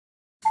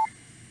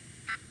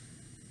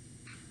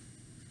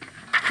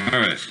All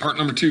right, part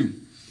number 2.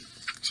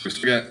 So we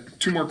still got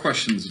 2 more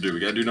questions to do. We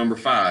got to do number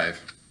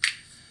 5.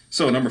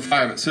 So number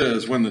 5, it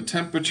says, when the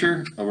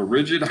temperature of a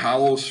rigid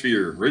hollow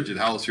sphere,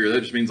 that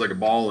just means like a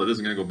ball that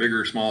isn't going to go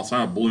bigger or small. It's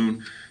not a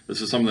balloon.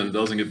 This is something that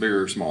doesn't get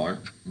bigger or smaller.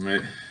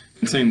 Right?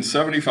 Contains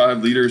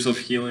 75 liters of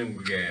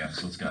helium gas.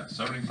 So it's got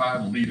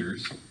 75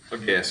 liters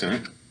of gas in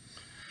it.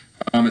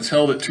 It's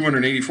held at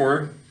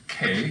 284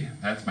 K.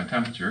 That's my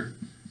temperature.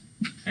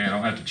 And I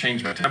don't have to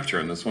change my temperature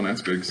on this one.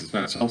 That's good because it's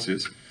not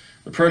Celsius.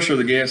 The pressure of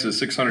the gas is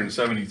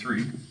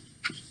 673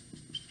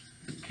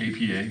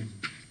 kPa.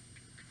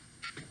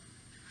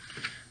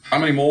 How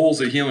many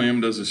moles of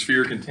helium does a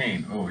sphere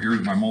contain? Oh,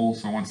 here's my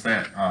moles, so once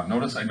that.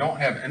 Notice I don't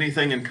have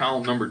anything in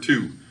column number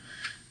 2.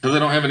 Because I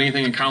don't have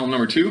anything in column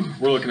number 2,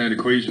 we're looking at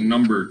equation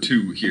number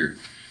 2 here.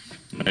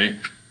 Okay?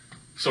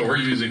 So we're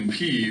using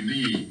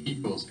PV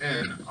equals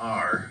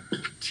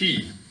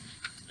nRT.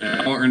 And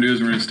what we're going to do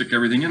is we're going to stick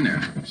everything in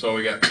there. So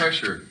we got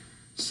pressure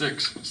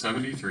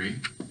 673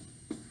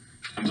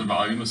 times the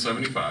volume of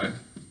 75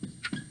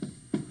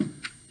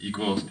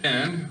 equals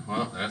N,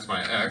 well, that's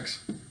my X.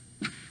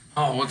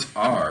 Oh, what's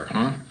R,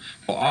 huh?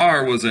 Well,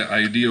 R was the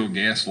ideal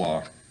gas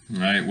law,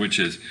 right, which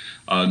is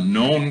a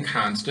known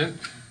constant.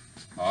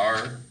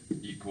 R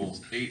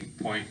equals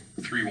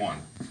 8.31.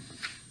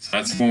 So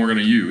that's the one we're going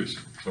to use.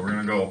 So we're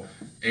going to go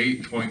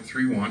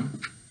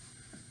 8.31.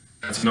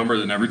 That's a number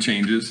that never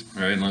changes,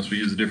 right, unless we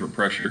use a different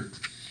pressure.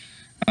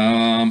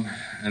 And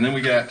then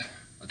we got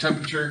a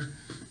temperature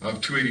of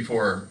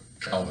 284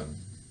 Kelvin.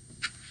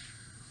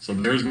 So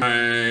there's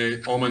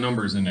all my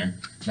numbers in there.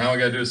 Now all I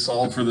gotta do is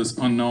solve for this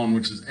unknown,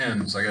 which is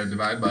N. So I gotta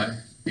divide by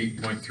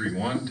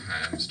 8.31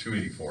 times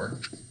 284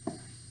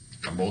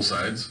 on both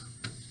sides.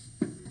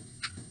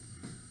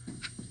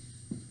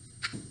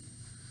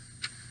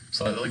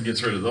 So that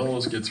gets rid of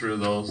those,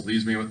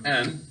 leaves me with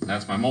N.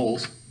 That's my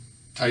moles.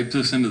 Type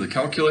this into the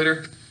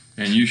calculator,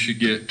 and you should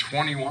get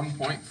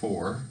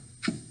 21.4,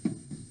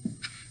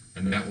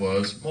 and that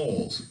was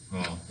moles.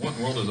 Well, what in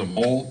the world is a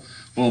mole?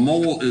 Well, a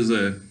mole is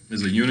a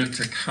unit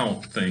to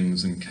count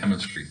things in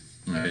chemistry.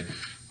 Right?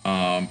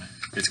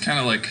 It's kind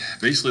of like,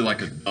 basically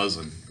like a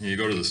dozen. You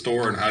go to the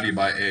store, and how do you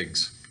buy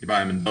eggs? You buy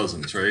them in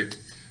dozens, right?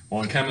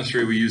 Well, in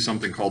chemistry, we use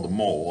something called a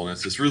mole, and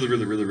it's this really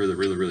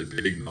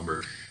big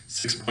number.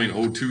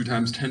 6.02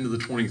 times 10 to the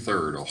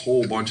 23rd, a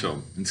whole bunch of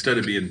them. Instead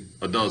of being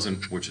a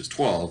dozen, which is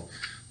 12,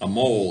 a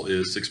mole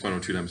is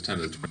 6.02 times 10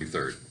 to the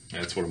 23rd.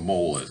 That's what a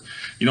mole is.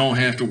 You don't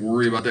have to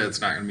worry about that.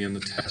 It's not going to be in the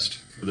test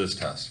for this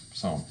test.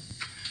 So,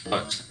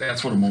 but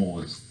that's what a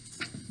mole is.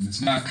 It's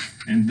not,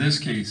 in this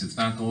case, it's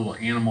not the little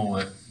animal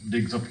that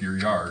digs up your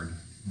yard.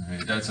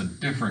 Right? That's a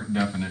different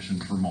definition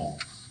for mole.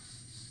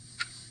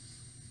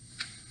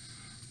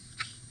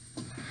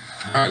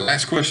 All right,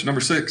 last question,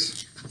 number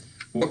 6.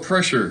 What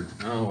pressure?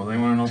 Oh, well, they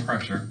want to know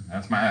pressure.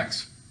 That's my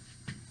X.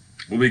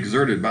 Will be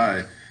exerted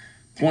by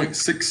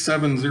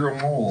 0.670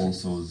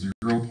 moles, so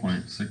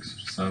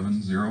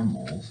 0.670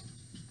 moles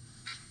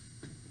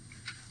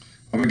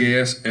of a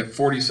gas at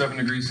 47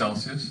 degrees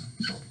Celsius.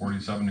 So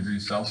 47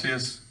 degrees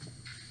Celsius.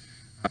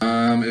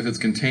 If it's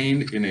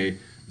contained in a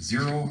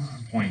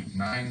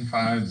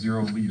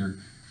 0.950 liter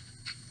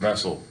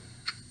vessel,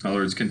 in other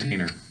words,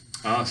 container.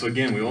 So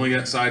again, we only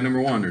got side number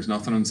 1. There's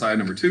nothing on side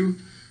number 2.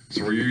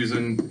 So we're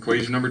using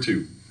equation number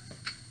 2,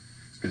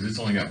 because it's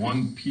only got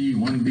one P,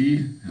 one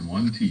B, and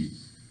one T.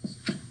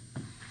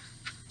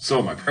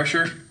 So my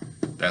pressure,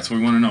 that's what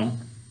we want to know.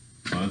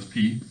 So that's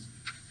P.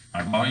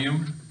 My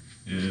volume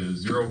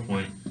is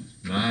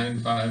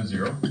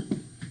 0.950.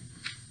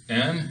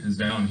 N is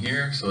down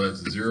here, so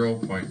that's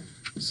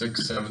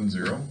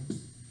 0.670.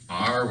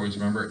 R was,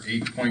 remember,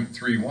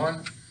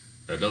 8.31.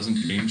 That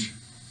doesn't change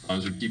as long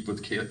as we keep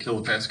with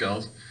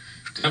kilopascals.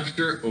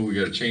 Temperature, oh, we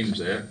got to change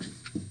that.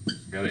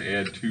 Got to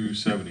add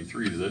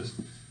 273 to this.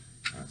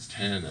 That's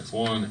 10, that's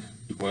 1,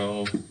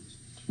 12,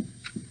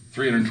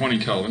 320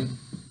 Kelvin.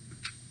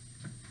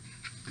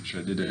 Make sure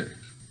I did that.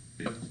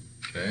 Yep.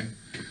 Okay.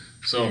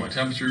 So my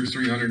temperature is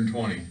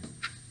 320.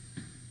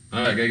 All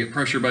right, I got to get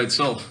pressure by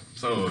itself.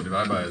 So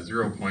divide by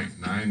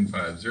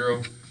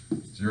 0.950.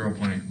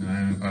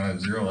 0.950,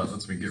 that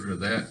lets me get rid of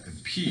that.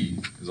 And P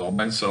is all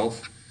by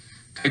itself.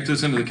 Type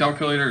this into the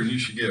calculator, and you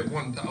should get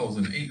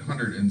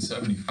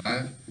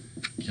 1,875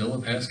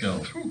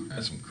 kilopascals. Whew,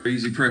 that's some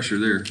crazy pressure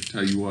there,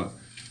 tell you what.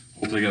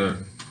 Hopefully got a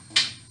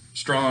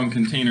strong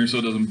container so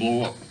it doesn't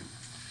blow up.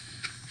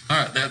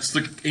 Alright, that's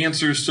the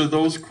answers to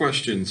those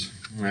questions.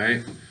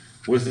 Alright,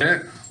 with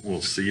that,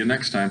 we'll see you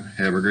next time.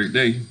 Have a great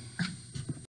day.